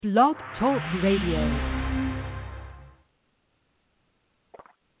Blog Talk Radio.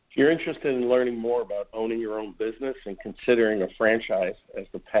 If you're interested in learning more about owning your own business and considering a franchise as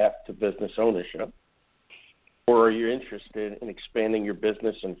the path to business ownership, or are you interested in expanding your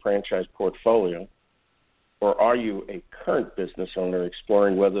business and franchise portfolio, or are you a current business owner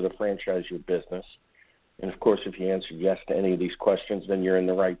exploring whether to franchise your business? And, of course, if you answer yes to any of these questions, then you're in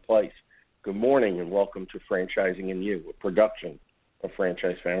the right place. Good morning and welcome to Franchising and You, a production of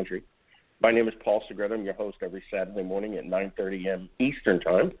Franchise Foundry. My name is Paul Segreto. I'm your host every Saturday morning at 9:30 a.m. Eastern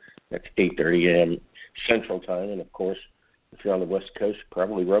Time. That's 8:30 a.m. Central Time. And, of course, if you're on the West Coast,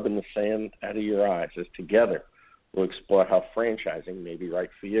 probably rubbing the sand out of your eyes as together we'll explore how franchising may be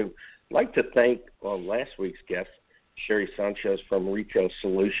right for you. I'd like to thank last week's guest, Sherry Sanchez from Retail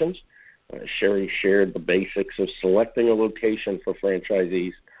Solutions. Sherry shared the basics of selecting a location for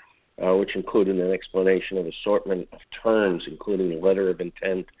franchisees, which included an explanation of assortment of terms, including a letter of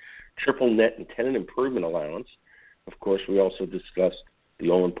intent, triple net and tenant improvement allowance. Of course, we also discussed the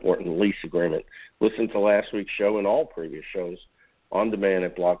all-important lease agreement. Listen to last week's show and all previous shows on demand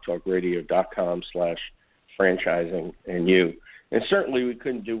at blogtalkradio.com/franchising and you. And certainly we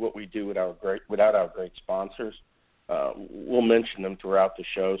couldn't do what we do without our great sponsors. We'll mention them throughout the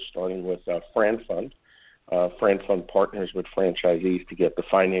show, starting with FranFund. FranFund partners with franchisees to get the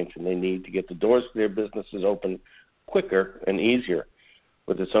financing they need to get the doors to their businesses open quicker and easier.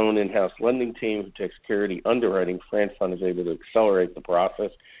 With its own in-house lending team who takes care of the underwriting, FranFund is able to accelerate the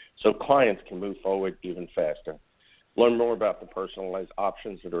process so clients can move forward even faster. Learn more about the personalized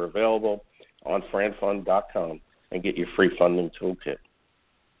options that are available on franfund.com and get your free funding toolkit.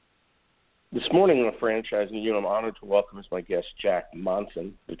 This morning on Franchising You, I'm honored to welcome as my guest Jack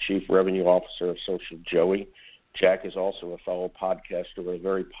Monson, the Chief Revenue Officer of Social Joey. Jack is also a fellow podcaster with a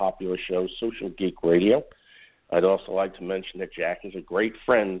very popular show, Social Geek Radio. I'd also like to mention that Jack is a great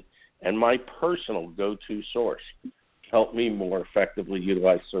friend and my personal go-to source to help me more effectively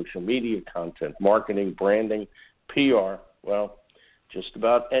utilize social media, content marketing, branding, PR, well, just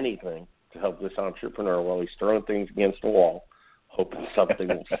about anything to help this entrepreneur while he's throwing things against the wall, hoping something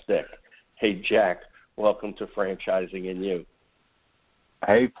will stick. Hey, Jack, welcome to Franchising and You.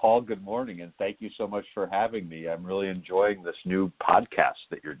 Hey, Paul, good morning, and thank you so much for having me. I'm really enjoying this new podcast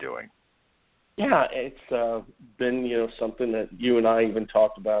that you're doing. Yeah, it's been, something that you and I even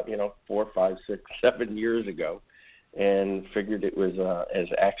talked about, 4, 5, 6, 7 years ago, and figured it was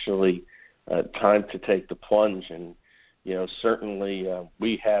as actually time to take the plunge. And, certainly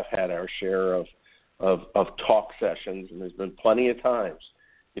we have had our share of talk sessions, and there's been plenty of times.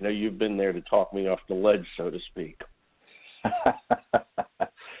 You've been there to talk me off the ledge, so to speak.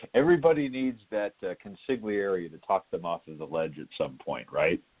 Everybody needs that consigliere to talk them off of the ledge at some point,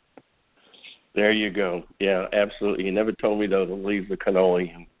 right? There you go. Yeah, absolutely. You never told me, though, to leave the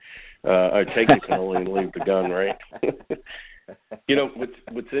cannoli or take the cannoli and leave the gun, right?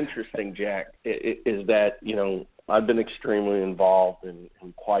 What's interesting, Jack, is that, I've been extremely involved and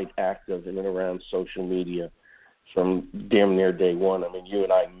quite active in and around social media from damn near day one. I mean, you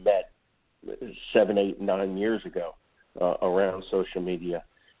and I met 7, 8, 9 years ago around social media.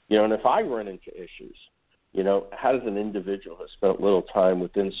 And if I run into issues, how does an individual who has spent little time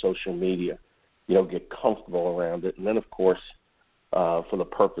within social media, get comfortable around it? And then, of course, for the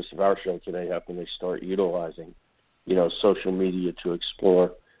purpose of our show today, how can they start utilizing, social media to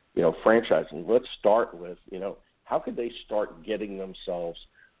explore, franchising? Let's start with, how could they start getting themselves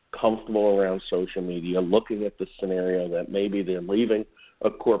comfortable around social media, looking at the scenario that maybe they're leaving a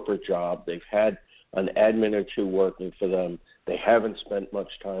corporate job, they've had an admin or two working for them, they haven't spent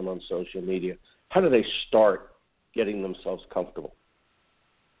much time on social media. How do they start getting themselves comfortable?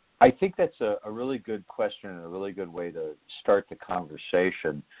 I think that's a really good question and a really good way to start the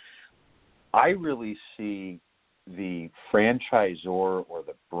conversation. I really see the franchisor or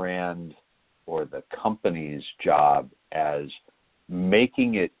the brand or the company's job as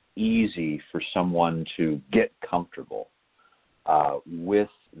making it easy for someone to get comfortable with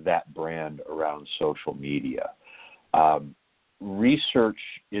that brand around social media. Research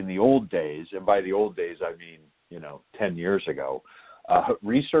in the old days, and by the old days I mean 10 years ago,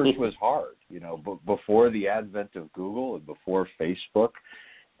 research was hard. Before the advent of Google and before Facebook,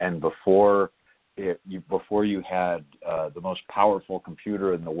 and before you had the most powerful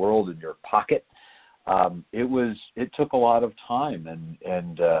computer in the world in your pocket. It took a lot of time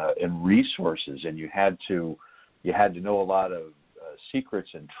and resources, and you had to know a lot of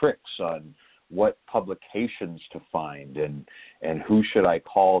secrets and tricks on what publications to find and who should I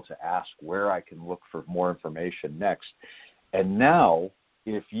call to ask where I can look for more information next. And now,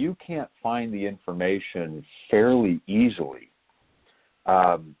 if you can't find the information fairly easily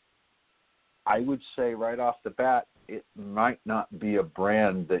I would say right off the bat, it might not be a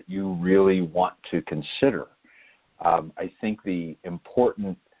brand that you really want to consider. I think the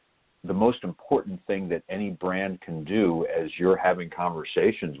most important thing that any brand can do as you're having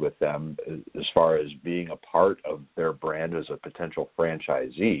conversations with them, as far as being a part of their brand as a potential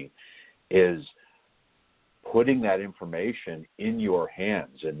franchisee, is putting that information in your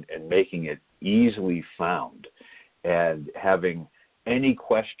hands and making it easily found, and having any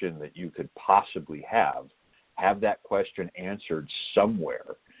question that you could possibly have that question answered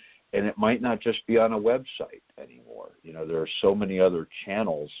somewhere. And it might not just be on a website anymore. You know, there are so many other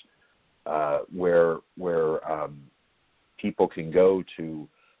channels where people can go to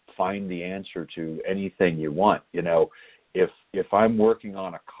find the answer to anything you want. You know, if I'm working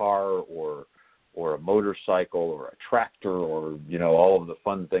on a car or a motorcycle or a tractor, or, you know, all of the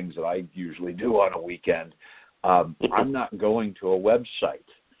fun things that I usually do on a weekend, I'm not going to a website,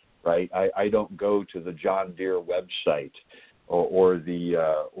 right? I don't go to the John Deere website or the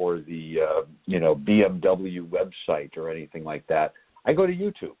you know, BMW website or anything like that. I go to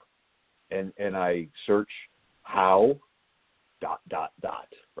YouTube and I search how ...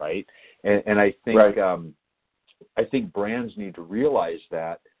 right? And I think right. I think brands need to realize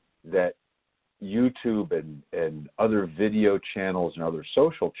that YouTube and other video channels and other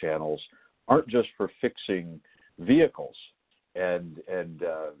social channels aren't just for fixing vehicles and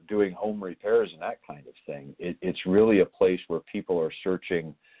doing home repairs and that kind of thing. It's really a place where people are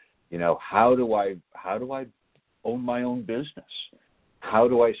searching, you know, how do I own my own business? How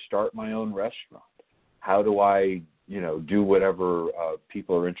do I start my own restaurant? How do I, you know, do whatever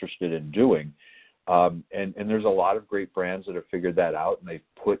people are interested in doing? And there's a lot of great brands that have figured that out, and they've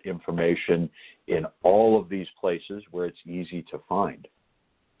put information in all of these places where it's easy to find.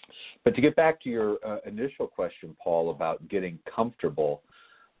 But to get back to your initial question, Paul, about getting comfortable,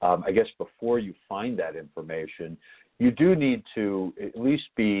 I guess before you find that information, you do need to at least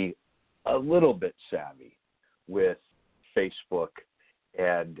be a little bit savvy with Facebook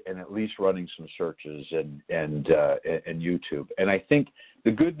and at least running some searches and YouTube. And I think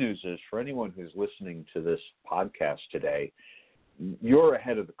the good news is, for anyone who's listening to this podcast today, you're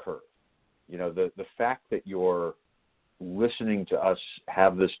ahead of the curve. You know, the fact that you're listening to us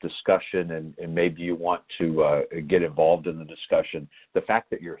have this discussion and maybe you want to get involved in the discussion, the fact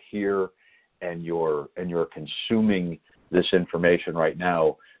that you're here and you're consuming this information right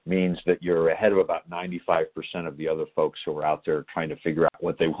now means that you're ahead of about 95% of the other folks who are out there trying to figure out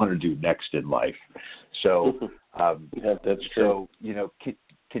what they want to do next in life. So, yeah, that's true. So, you know,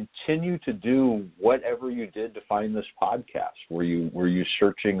 continue to do whatever you did to find this podcast. Were you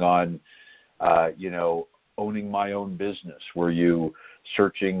searching on, you know, owning my own business? Were you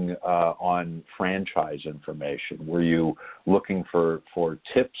searching on franchise information? Were you looking for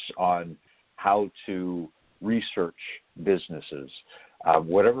tips on how to research businesses?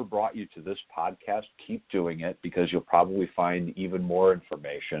 Whatever brought you to this podcast, keep doing it, because you'll probably find even more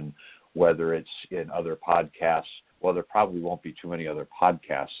information, whether it's in other podcasts. Well, there probably won't be too many other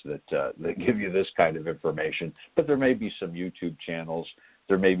podcasts that give you this kind of information, but there may be some YouTube channels.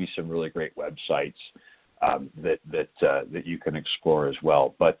 There may be some really great websites that you can explore as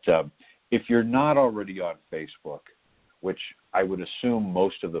well. But if you're not already on Facebook, which I would assume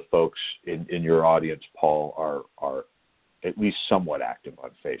most of the folks in your audience, Paul, are at least somewhat active on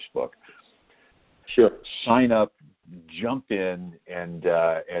Facebook. Sure. Sign up, jump in, and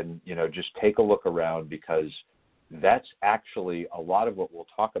you know, just take a look around, because that's actually a lot of what we'll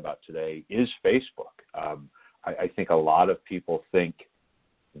talk about today is Facebook. I think a lot of people think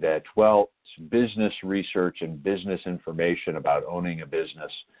that, well, it's business research and business information about owning a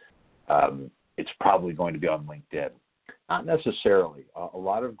business. It's probably going to be on LinkedIn. Not necessarily. A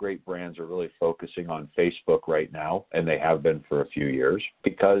lot of great brands are really focusing on Facebook right now, and they have been for a few years,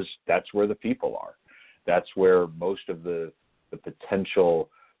 because that's where the people are. That's where most of the potential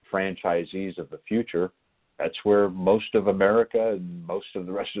franchisees of the future, that's where most of America and most of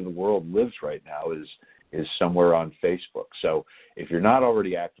the rest of the world lives right now, is somewhere on Facebook. So if you're not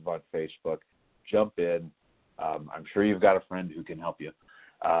already active on Facebook, jump in. I'm sure you've got a friend who can help you.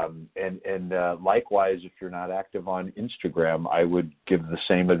 And likewise, if you're not active on Instagram, I would give the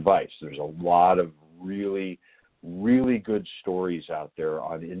same advice. There's a lot of really, really good stories out there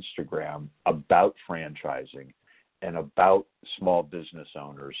on Instagram about franchising and about small business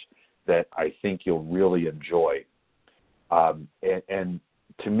owners that I think you'll really enjoy. And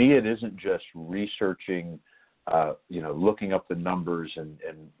to me, it isn't just researching, you know, looking up the numbers and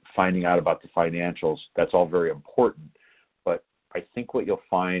finding out about the financials. That's all very important. But I think what you'll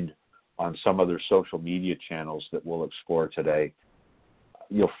find on some other social media channels that we'll explore today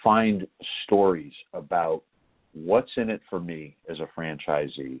you'll find stories about what's in it for me as a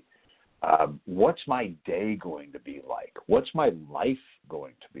franchisee. What's my day going to be like? What's my life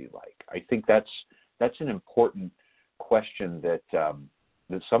going to be like? I think that's an important question that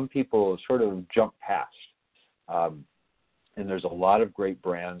some people sort of jump past. And there's a lot of great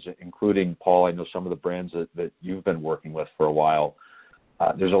brands, including, Paul, I know some of the brands that you've been working with for a while.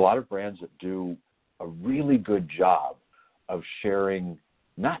 There's a lot of brands that do a really good job of sharing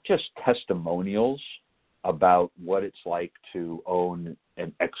not just testimonials about what it's like to own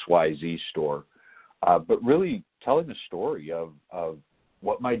an XYZ store, but really telling the story of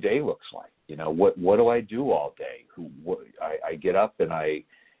what my day looks like. You know, what do I do all day? I get up and I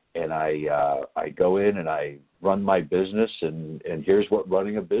go in and I run my business, and here's what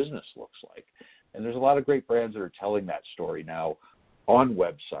running a business looks like. And there's a lot of great brands that are telling that story now on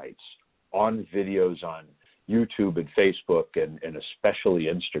websites, on videos on YouTube and Facebook, and especially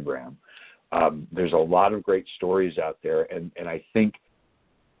Instagram. There's a lot of great stories out there, and I think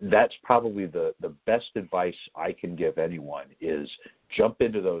that's probably the best advice I can give anyone is jump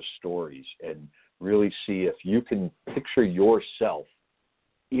into those stories and really see if you can picture yourself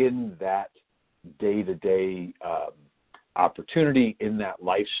in that day-to-day opportunity, in that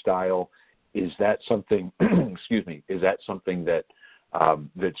lifestyle. Is that something, excuse me, is that something that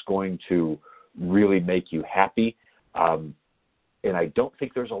that's going to really make you happy? And I don't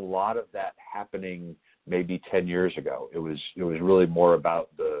think there's a lot of that happening maybe 10 years ago. It was really more about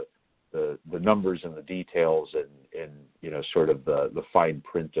the numbers and the details and you know, sort of the fine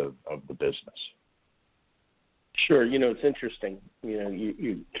print of the business. Sure. You know, it's interesting. You know,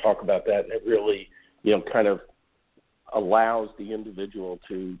 you talk about that, and it really, you know, kind of allows the individual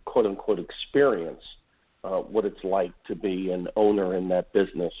to, quote unquote, experience what it's like to be an owner in that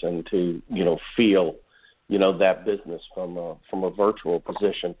business and to, you know, feel, you know, that business from a virtual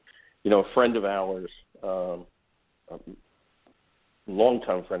position. You know, a friend of ours, a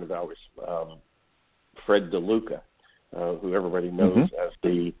longtime friend of ours, Fred DeLuca, who everybody knows as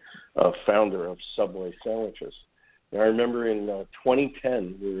the founder of Subway sandwiches. And I remember in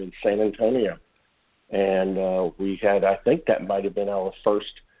 2010, we were in San Antonio, and we had, I think that might have been our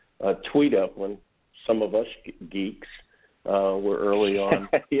first tweet up when some of us geeks were early on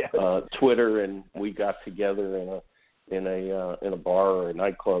yes. Twitter, and we got together in a bar or a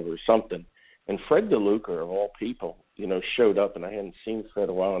nightclub or something. And Fred DeLuca, of all people, you know, showed up, and I hadn't seen Fred in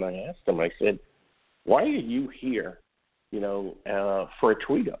a while, and I asked him, I said, "Why are you here, you know, for a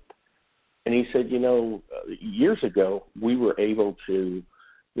tweet up?" And he said, "You know, years ago we were able to,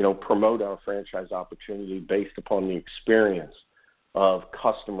 you know, promote our franchise opportunity based upon the experience of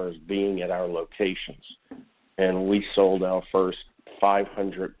customers being at our locations. And we sold our first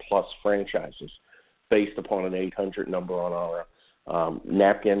 500 plus franchises based upon an 800 number on our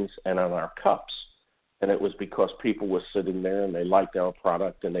napkins and on our cups. And it was because people were sitting there and they liked our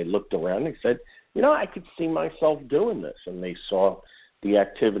product and they looked around and they said, you know, I could see myself doing this." And they saw the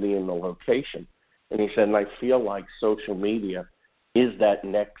activity in the location. And he said, and I feel like social media is that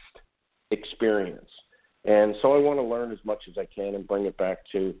next experience. And so I want to learn as much as I can and bring it back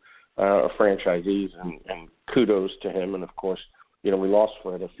to our franchisees, and kudos to him. And, of course, you know, we lost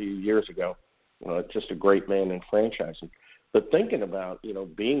Fred a few years ago, just a great man in franchising. But thinking about, you know,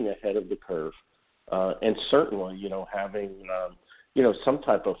 being ahead of the curve and certainly, you know, having, you know, some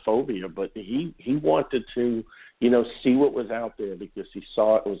type of phobia, but he wanted to, you know, see what was out there because he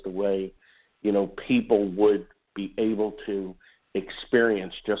saw it was the way, you know, people would be able to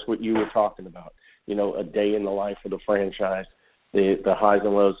experience just what you were talking about. You know, a day in the life of the franchise, the highs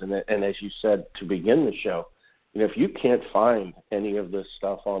and lows. And as you said to begin the show, you know, if you can't find any of this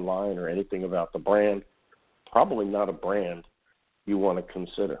stuff online or anything about the brand, probably not a brand you want to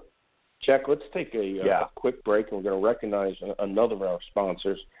consider. Jack, let's take a quick break, and we're going to recognize another of our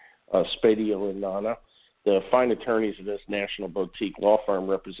sponsors, Spadio & Nana. The fine attorneys of this national boutique law firm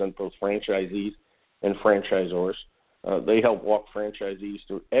represent both franchisees and franchisors. They help walk franchisees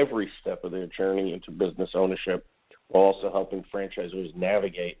through every step of their journey into business ownership, while also helping franchisors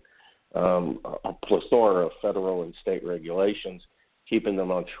navigate a plethora of federal and state regulations, keeping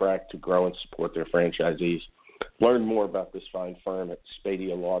them on track to grow and support their franchisees. Learn more about this fine firm at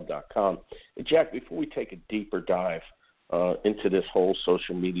spadialaw.com. Jack, before we take a deeper dive into this whole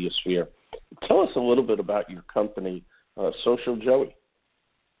social media sphere, tell us a little bit about your company, Social Joey.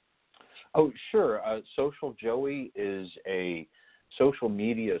 Oh, sure. Social Joey is a social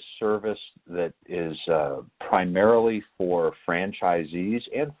media service that is primarily for franchisees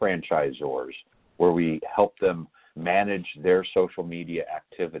and franchisors, where we help them manage their social media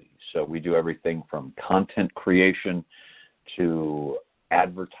activities. So we do everything from content creation to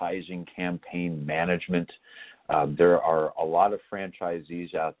advertising campaign management. There are a lot of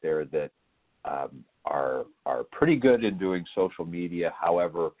franchisees out there that are pretty good in doing social media.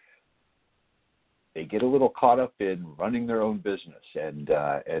 However, they get a little caught up in running their own business, and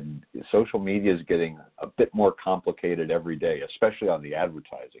social media is getting a bit more complicated every day, especially on the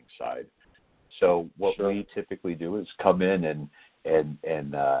advertising side. So what we typically do is come in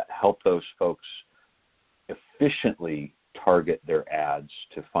and help those folks efficiently target their ads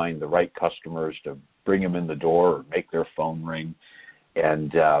to find the right customers, to bring them in the door or make their phone ring,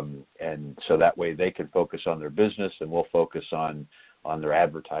 and so that way they can focus on their business, and we'll focus on their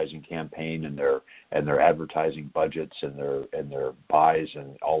advertising campaign and their advertising budgets and their buys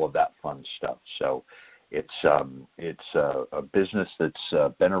and all of that fun stuff. So it's a business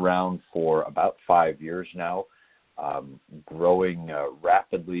that's been around for about 5 years now, growing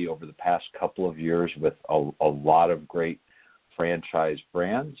rapidly over the past couple of years with a lot of great franchise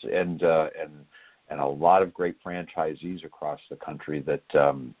brands and a lot of great franchisees across the country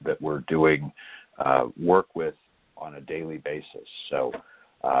that we're doing work with on a daily basis. So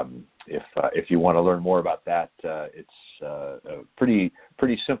if you want to learn more about that, it's a pretty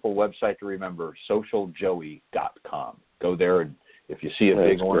simple website to remember, socialjoey.com. Go there, and if you see a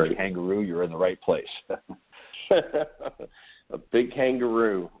big orange kangaroo, you're in the right place. A big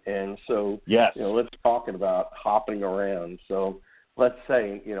kangaroo. And so, yes. Let's talk about hopping around. So let's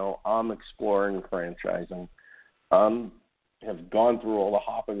say, I'm exploring franchising. Have gone through all the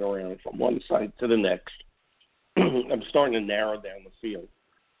hopping around from one site to the next. I'm starting to narrow down the field.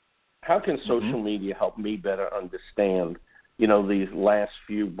 How can social media help me better understand, these last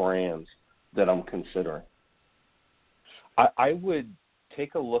few brands that I'm considering? I would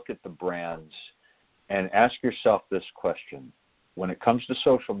take a look at the brands and ask yourself this question. When it comes to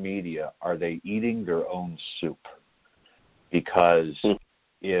social media, are they eating their own soup? Because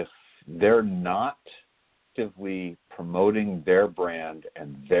if they're not actively promoting their brand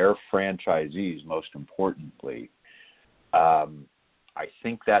and their franchisees, most importantly, I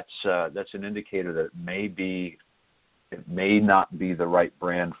think that's an indicator that it may not be the right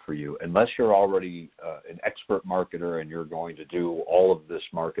brand for you, unless you're already an expert marketer and you're going to do all of this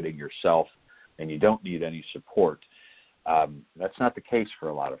marketing yourself and you don't need any support. That's not the case for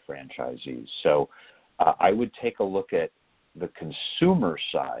a lot of franchisees. So I would take a look at the consumer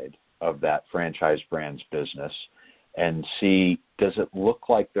side of that franchise brand's business and see, does it look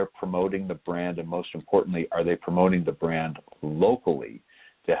like they're promoting the brand, and most importantly, are they promoting the brand locally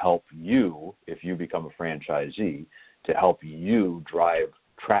to help you, if you become a franchisee, to help you drive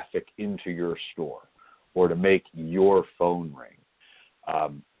traffic into your store or to make your phone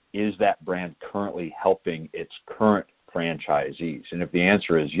ring? Is that brand currently helping its current franchisees? And if the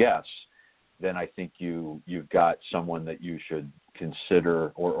answer is yes, then I think you've got someone that you should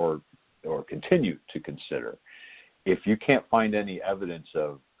consider or continue to consider. If you can't find any evidence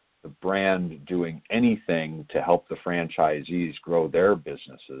of the brand doing anything to help the franchisees grow their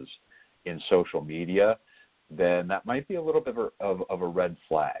businesses in social media, then that might be a little bit of a red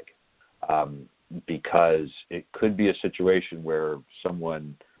flag, because it could be a situation where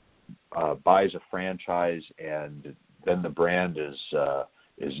someone buys a franchise and then the brand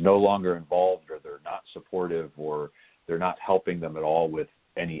is no longer involved, or they're not supportive, or they're not helping them at all with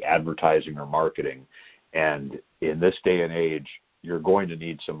any advertising or marketing. And in this day and age, you're going to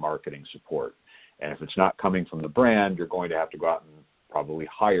need some marketing support. And if it's not coming from the brand, you're going to have to go out and probably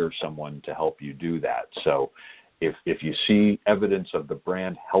hire someone to help you do that. So if you see evidence of the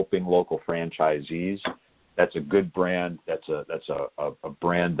brand helping local franchisees, that's a good brand. That's a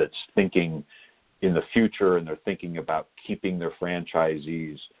brand that's thinking in the future, and they're thinking about keeping their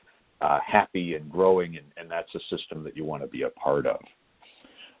franchisees happy and growing, and that's a system that you want to be a part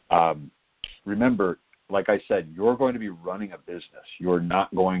of. Remember, like I said, you're going to be running a business. You're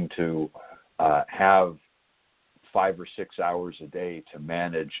not going to have 5 or 6 hours a day to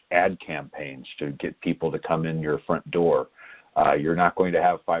manage ad campaigns to get people to come in your front door. You're not going to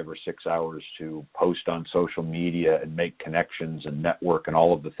have 5 or 6 hours to post on social media and make connections and network and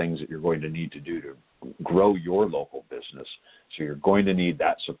all of the things that you're going to need to do to grow your local business. So you're going to need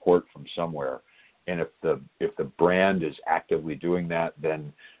that support from somewhere. And if the brand is actively doing that,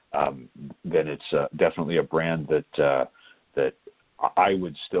 then it's definitely a brand that I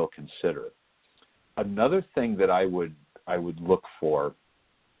would still consider. Another thing that I would look for,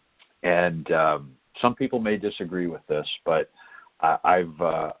 and some people may disagree with this, but I've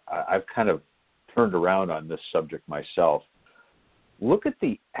kind of turned around on this subject myself. Look at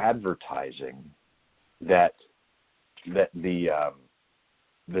the advertising that the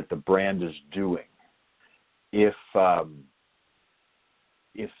brand is doing. If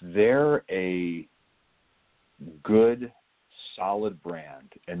if they're a good, solid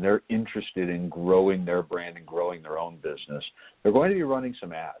brand and they're interested in growing their brand and growing their own business, they're going to be running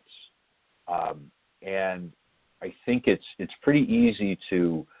some ads. And I think it's pretty easy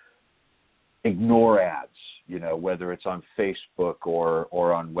to ignore ads, you know, whether it's on Facebook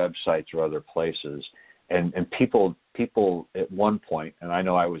or on websites or other places. And people at one point, and I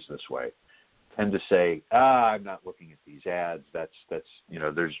know I was this way, tend to say, I'm not looking at these ads. That's you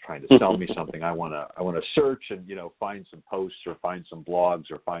know, they're just trying to sell me something. I want to search and, you know, find some posts or find some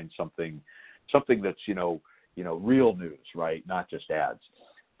blogs or find something that's, you know, real news, right? Not just ads.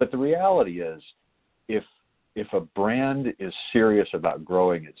 But the reality is, if a brand is serious about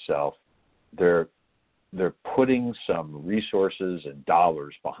growing itself, they're putting some resources and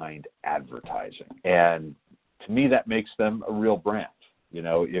dollars behind advertising. And to me, that makes them a real brand. You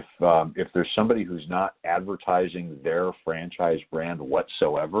know, if there's somebody who's not advertising their franchise brand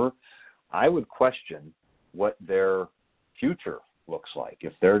whatsoever, I would question what their future looks like.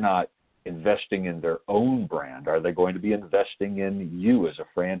 If they're not investing in their own brand, are they going to be investing in you as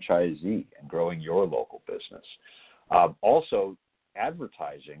a franchisee and growing your local business? Also,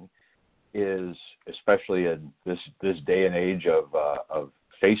 advertising is, especially in this day and age of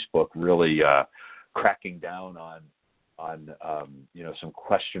Facebook really cracking down on you know, some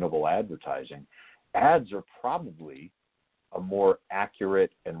questionable advertising. Ads are probably a more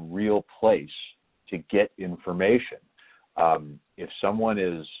accurate and real place to get information. If someone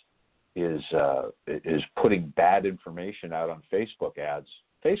is putting bad information out on Facebook ads,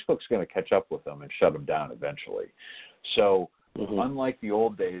 Facebook's going to catch up with them and shut them down eventually. So unlike the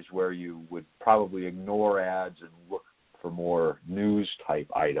old days where you would probably ignore ads and look for more news type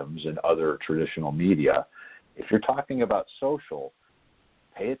items and other traditional media, if you're talking about social,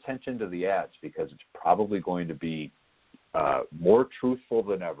 pay attention to the ads, because it's probably going to be more truthful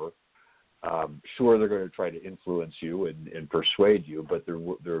than ever. Sure, they're going to try to influence you and persuade you, but they're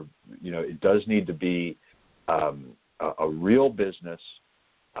you know, it does need to be a real business.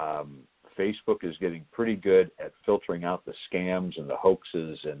 Facebook is getting pretty good at filtering out the scams and the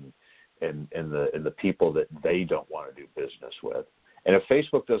hoaxes and the people that they don't want to do business with. And if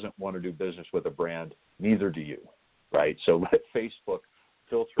Facebook doesn't want to do business with a brand, neither do you, right? So let Facebook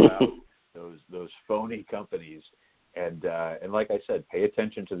filter out those phony companies. And like I said, pay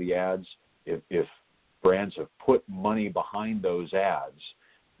attention to the ads. If brands have put money behind those ads,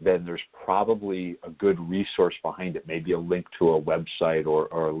 then there's probably a good resource behind it, maybe a link to a website or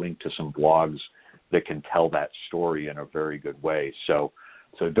a link to some blogs that can tell that story in a very good way. So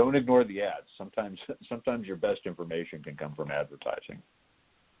don't ignore the ads. Sometimes your best information can come from advertising.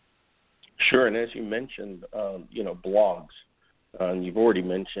 Sure, and as you mentioned, you know, blogs. You've already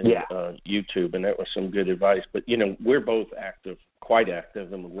mentioned YouTube, and that was some good advice. But, you know, we're both quite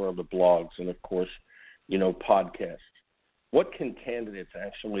active in the world of blogs and, of course, you know, podcasts. What can candidates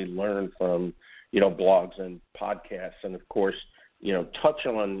actually learn from, you know, blogs and podcasts and, of course, you know, touch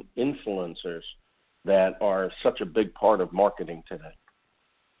on influencers that are such a big part of marketing today?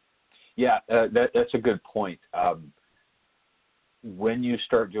 Yeah, that's a good point. When you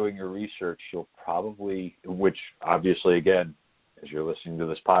start doing your research, you'll probably, which obviously, again, as you're listening to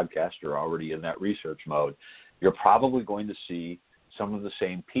this podcast, you're already in that research mode, you're probably going to see some of the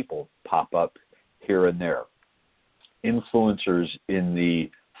same people pop up here and there. Influencers in the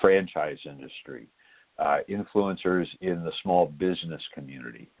franchise industry, influencers in the small business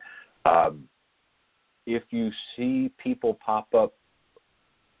community. If you see people pop up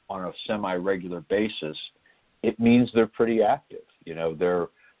on a semi-regular basis, it means they're pretty active. You know,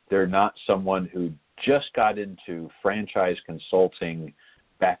 they're not someone who just got into franchise consulting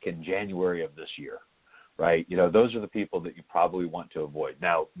back in January of this year, right? You know, those are the people that you probably want to avoid.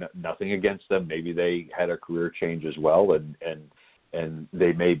 Now, nothing against them. Maybe they had a career change as well, and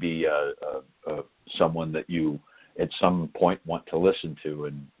they may be someone that you at some point want to listen to,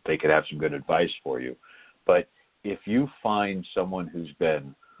 and they could have some good advice for you. But if you find someone who's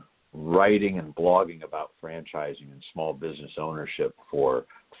been writing and blogging about franchising and small business ownership for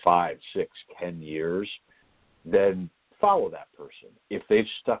 5, 6, 10 years, then follow that person. If they've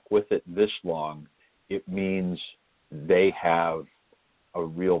stuck with it this long, it means they have a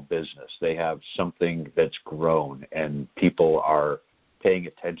real business. They have something that's grown, and people are paying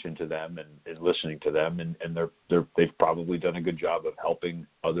attention to them and listening to them, and they've probably done a good job of helping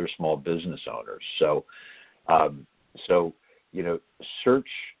other small business owners. So you know, search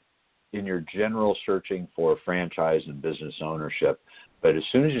in your general searching for franchise and business ownership. But as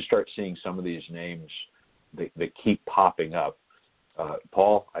soon as you start seeing some of these names that keep popping up,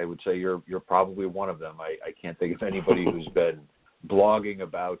 Paul, I would say you're probably one of them. I can't think of anybody who's been blogging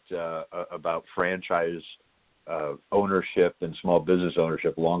about franchise ownership and small business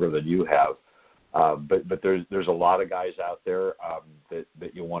ownership longer than you have. But there's a lot of guys out there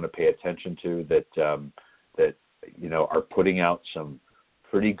that you want to pay attention to that are putting out some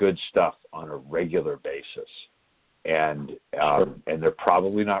pretty good stuff on a regular basis, and they're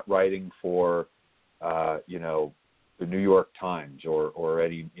probably not writing for the New York Times or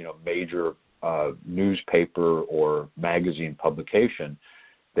any major newspaper or magazine publication.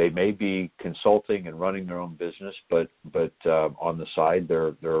 They may be consulting and running their own business, but on the side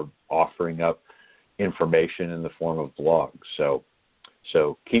they're offering up information in the form of blogs.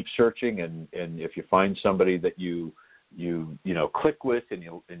 So keep searching, and if you find somebody that you click with and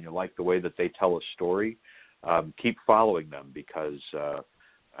you like the way that they tell a story, keep following them, because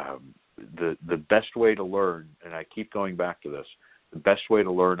the best way to learn, and I keep going back to this, the best way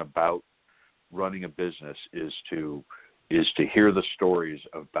to learn about running a business is to hear the stories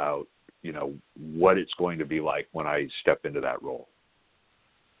about what it's going to be like when I step into that role.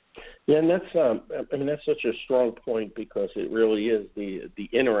 Yeah, and that's such a strong point, because it really is the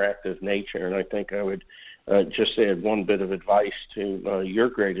interactive nature. And I think I would just add one bit of advice to your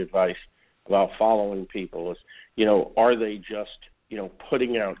great advice about following people is, are they just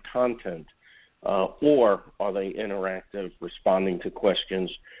putting out content, or are they interactive, responding to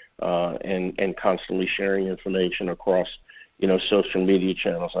questions, and constantly sharing information across social media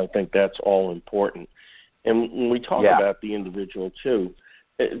channels? I think that's all important. And when we talk about the individual too,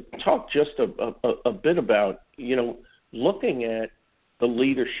 talk just a bit about looking at the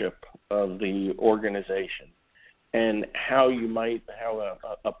leadership of the organization and how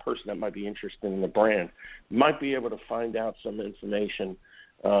a person that might be interested in the brand might be able to find out some information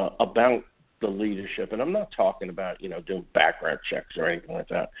about the leadership. And I'm not talking about doing background checks or anything like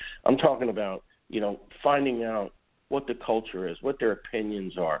that. I'm talking about finding out what the culture is, what their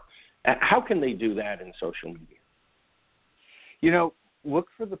opinions are. How can they do that in social media? Look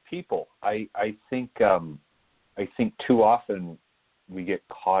for the people. I think too often we get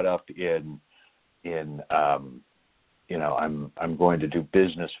caught up in I'm going to do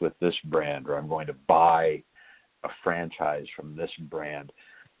business with this brand, or I'm going to buy a franchise from this brand.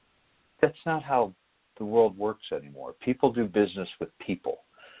 That's not how the world works anymore. People do business with people.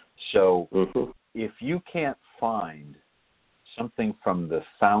 So if you can't find something from the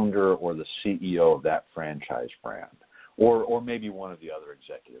founder or the CEO of that franchise brand, or maybe one of the other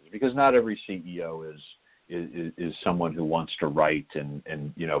executives, because not every CEO is someone who wants to write and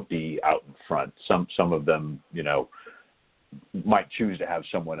be out in front. Some of them might choose to have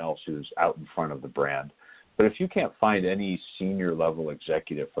someone else who's out in front of the brand. But if you can't find any senior level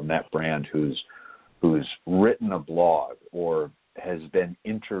executive from that brand who's written a blog or has been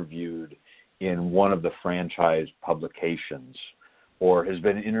interviewed in one of the franchise publications or has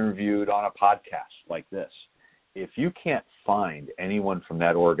been interviewed on a podcast like this, if you can't find anyone from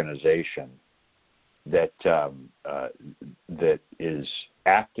that organization that is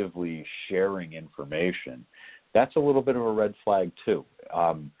actively sharing information, that's a little bit of a red flag too.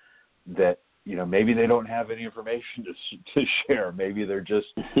 That maybe they don't have any information to share. Maybe they're just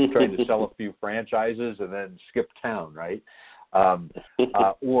trying to sell a few franchises and then skip town, right?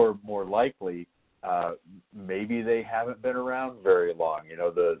 Or more likely, maybe they haven't been around very long.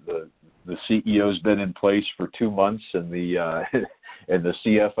 The CEO's been in place for 2 months, and the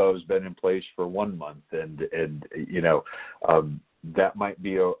CFO's been in place for 1 month, and that might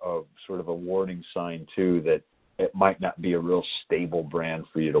be a sort of a warning sign too, that it might not be a real stable brand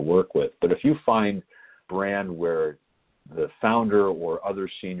for you to work with. But if you find a brand where the founder or other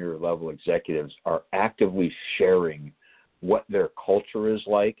senior level executives are actively sharing what their culture is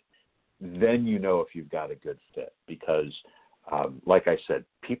like, then if you've got a good fit. Because like I said,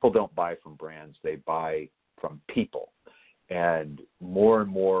 people don't buy from brands, they buy from people. And more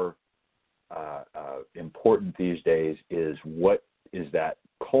important these days is, what is that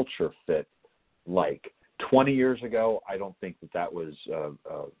culture fit like? 20 years ago, I don't think that was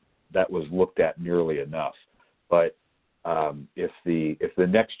looked at nearly enough. But if the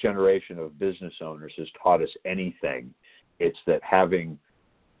next generation of business owners has taught us anything, it's that having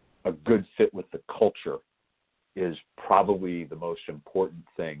a good fit with the culture is probably the most important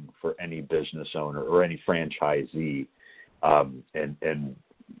thing for any business owner or any franchisee.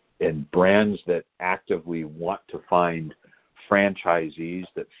 And brands that actively want to find franchisees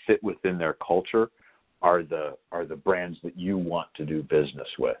that fit within their culture are the brands that you want to do business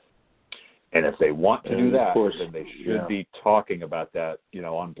with. And if they want to do that, then they should be talking about that,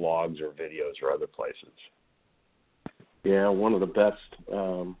 on blogs or videos or other places. Yeah, one of the best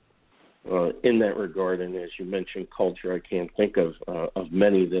in that regard. And as you mentioned, culture, I can't think of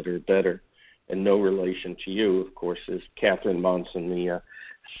many that are better. And no relation to you, of course, is Catherine Monson, the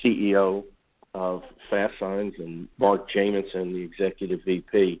CEO of Fast Signs, and Mark Jamison, the executive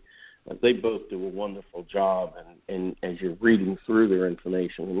VP. They both do a wonderful job, and as you're reading through their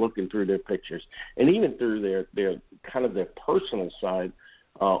information and looking through their pictures, and even through their kind of their personal side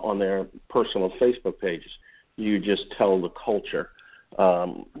on their personal Facebook pages, you just tell the culture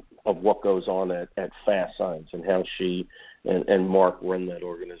of what goes on at Fast Signs and how she and Mark run that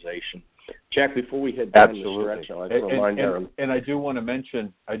organization. Jack, before we head down the stretch, I'd like to remind everyone. And I do want to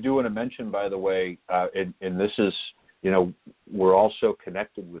mention, by the way, and this is, we're also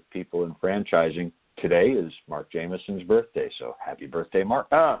connected with people in franchising. Today is Mark Jamison's birthday, so happy birthday, Mark.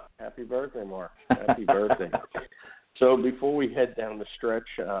 Happy birthday, Mark. Happy birthday. So before we head down the stretch,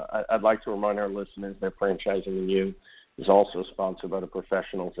 I'd like to remind our listeners that Franchising and You is also sponsored by the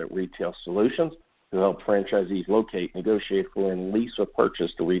professionals at Retail Solutions, who help franchisees locate, negotiate for, and lease or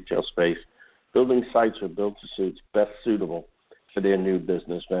purchase the retail space, building sites or build-to-suits best suitable for their new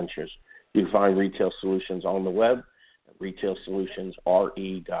business ventures. You can find Retail Solutions on the web at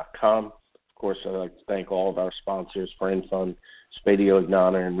retailsolutionsre.com. Of course, I'd like to thank all of our sponsors, Friend Fund, Spadio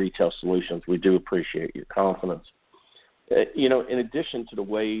Ignana, and Retail Solutions. We do appreciate your confidence. In addition to the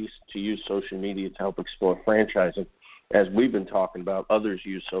ways to use social media to help explore franchising, as we've been talking about, others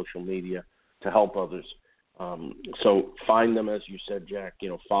use social media to help others. So find them, as you said, Jack,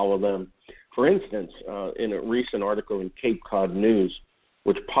 follow them. For instance, in a recent article in Cape Cod News,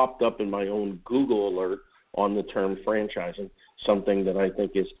 which popped up in my own Google alert on the term franchising, something that I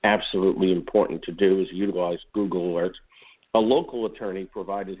think is absolutely important to do is utilize Google alerts. A local attorney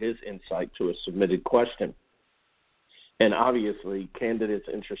provided his insight to a submitted question. And obviously, candidates,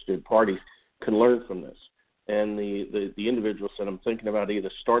 interested parties can learn from this. And the individual said, I'm thinking about either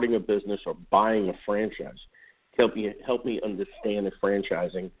starting a business or buying a franchise. Help me understand if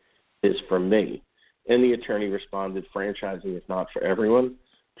franchising is for me. And the attorney responded, franchising is not for everyone,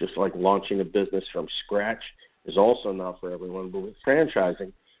 just like launching a business from scratch is also not for everyone. But with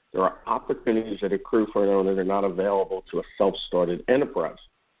franchising, there are opportunities that accrue for an owner that are not available to a self-started enterprise.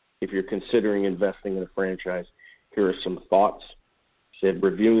 If you're considering investing in a franchise, here are some thoughts. Said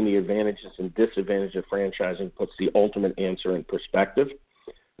reviewing the advantages and disadvantages of franchising puts the ultimate answer in perspective.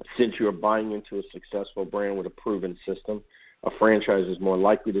 Since you are buying into a successful brand with a proven system, a franchise is more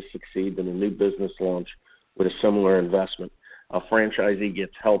likely to succeed than a new business launch with a similar investment. A franchisee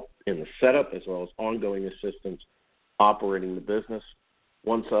gets help in the setup as well as ongoing assistance operating the business.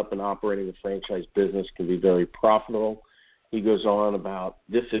 Once up and operating a franchise business can be very profitable. He goes on about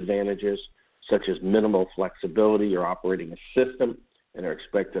disadvantages such as minimal flexibility or operating a system, and are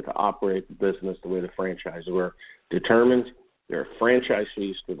expected to operate the business the way the franchisor determines. There are franchise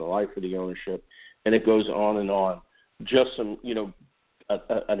fees for the life of the ownership, and it goes on and on. Just some,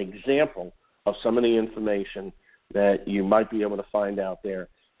 an example of some of the information that you might be able to find out there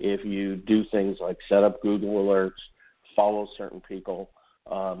if you do things like set up Google alerts, follow certain people.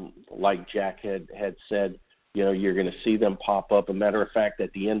 Like Jack had said, you're going to see them pop up. As a matter of fact,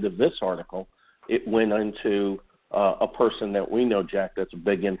 at the end of this article, it went into a person that we know, Jack, that's a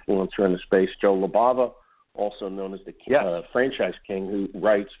big influencer in the space, Joe LaBava, also known as the Franchise King, who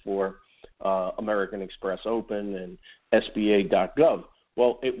writes for American Express Open and SBA.gov.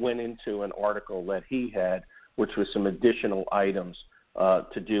 Well, it went into an article that he had, which was some additional items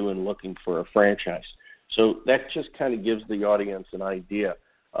to do in looking for a franchise. So that just kind of gives the audience an idea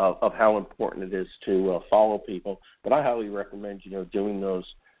of how important it is to follow people. But I highly recommend, doing those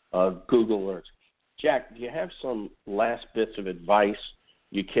Google alerts. Jack, do you have some last bits of advice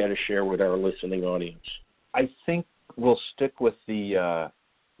you care to share with our listening audience? I think we'll stick with the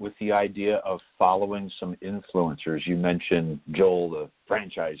idea of following some influencers. You mentioned Joel, the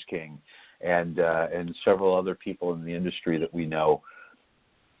Franchise King, and several other people in the industry that we know.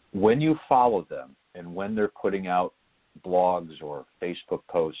 When you follow them and when they're putting out blogs or Facebook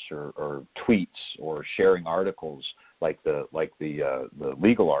posts or tweets or sharing articles like the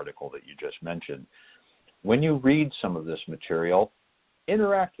legal article that you just mentioned, when you read some of this material,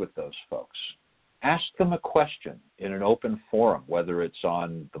 interact with those folks. Ask them a question in an open forum, whether it's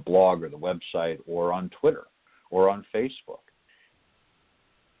on the blog or the website or on Twitter or on Facebook.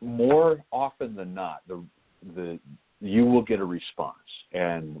 More often than not, you will get a response.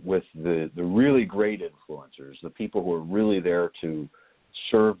 And with the really great influencers, the people who are really there to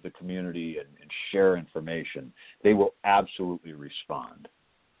serve the community and share information, they will absolutely respond.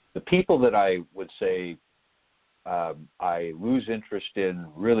 The people that I would say I lose interest in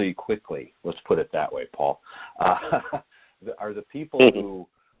really quickly, let's put it that way, Paul, are the people who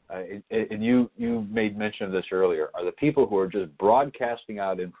and you made mention of this earlier, are the people who are just broadcasting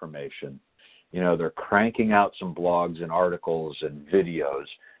out information. They're cranking out some blogs and articles and videos,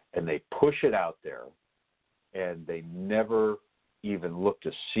 and they push it out there, and they never even look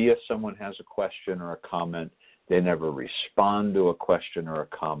to see if someone has a question or a comment. They never respond to a question or a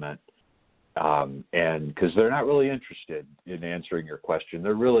comment, and because they're not really interested in answering your question.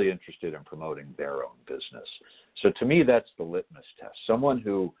 They're really interested in promoting their own business. So to me, that's the litmus test. Someone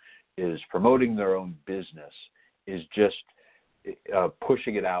who is promoting their own business is just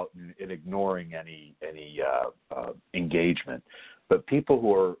pushing it out and ignoring any engagement. But people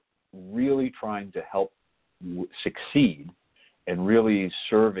who are really trying to help succeed and really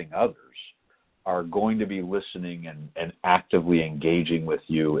serving others are going to be listening and actively engaging with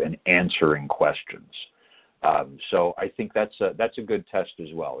you and answering questions. So I think that's a good test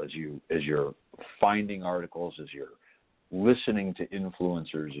as well, as you're finding articles, as you're listening to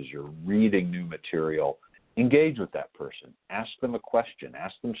influencers, as you're reading new material. Engage with that person. Ask them a question.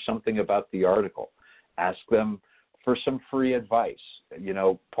 Ask them something about the article. Ask them for some free advice.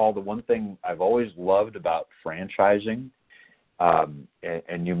 Paul, the one thing I've always loved about franchising,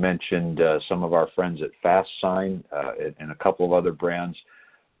 and you mentioned some of our friends at FastSign and a couple of other brands,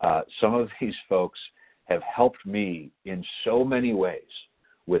 some of these folks have helped me in so many ways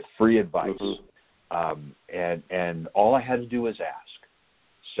with free advice. And all I had to do was ask.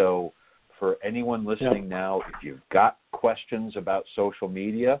 So for anyone listening now, if you've got questions about social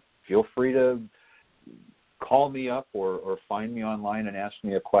media, feel free to call me up or find me online and ask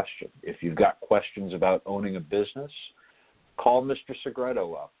me a question. If you've got questions about owning a business, call Mr.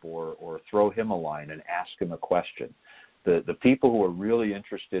 Segreto up or throw him a line and ask him a question. The people who are really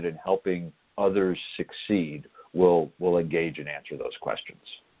interested in helping others succeed will engage and answer those questions.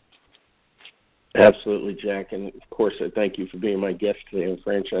 Absolutely, Jack. And, of course, I thank you for being my guest today on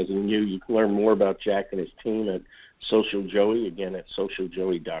Franchising You. You can learn more about Jack and his team at Social Joey, again, at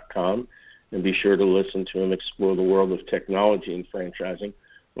socialjoey.com. And be sure to listen to him explore the world of technology and franchising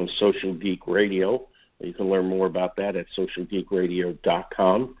on Social Geek Radio. You can learn more about that at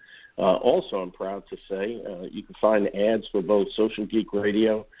socialgeekradio.com. Also, I'm proud to say you can find ads for both Social Geek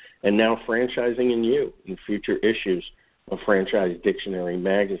Radio and now Franchising and You in future issues of Franchise Dictionary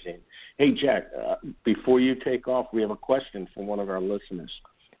magazine. Hey, Jack, before you take off, we have a question from one of our listeners.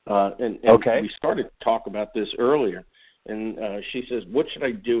 And okay. We started to talk about this earlier. And she says, what should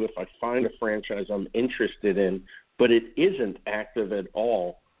I do if I find a franchise I'm interested in, but it isn't active at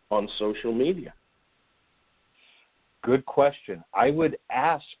all on social media? Good question. I would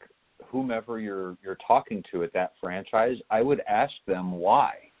ask whomever you're talking to at that franchise, I would ask them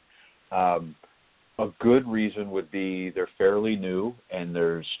why. A good reason would be they're fairly new and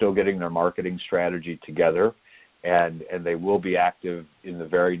they're still getting their marketing strategy together, and they will be active in the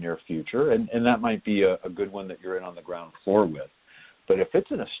very near future, and that might be a good one that you're in on the ground floor with. But if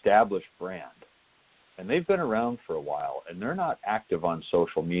it's an established brand and they've been around for a while and they're not active on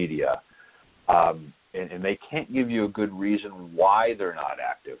social media, and they can't give you a good reason why they're not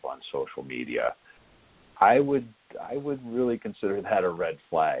active on social media, I would really consider that a red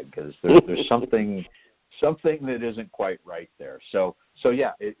flag, because there's something that isn't quite right there. So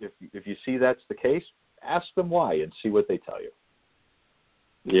yeah, if you see that's the case, ask them why and see what they tell you.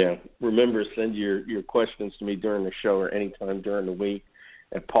 Yeah. Remember, send your questions to me during the show or anytime during the week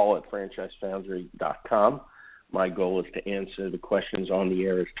at paul@franchisefoundry.com. My goal is to answer the questions on the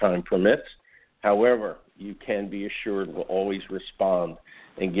air as time permits. However, you can be assured we'll always respond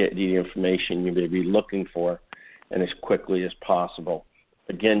and get you the information you may be looking for, and as quickly as possible.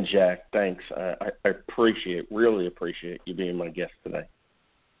 Again, Jack, thanks. I really appreciate you being my guest today.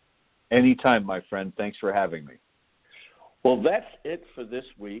 Anytime, my friend. Thanks for having me. Well, that's it for this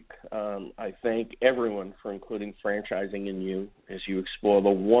week. I thank everyone for including Franchising in You as you explore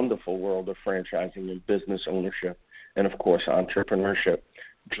the wonderful world of franchising and business ownership and, of course, entrepreneurship.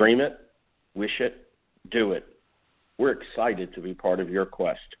 Dream it, wish it, do it. We're excited to be part of your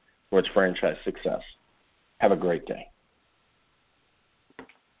quest towards franchise success. Have a great day.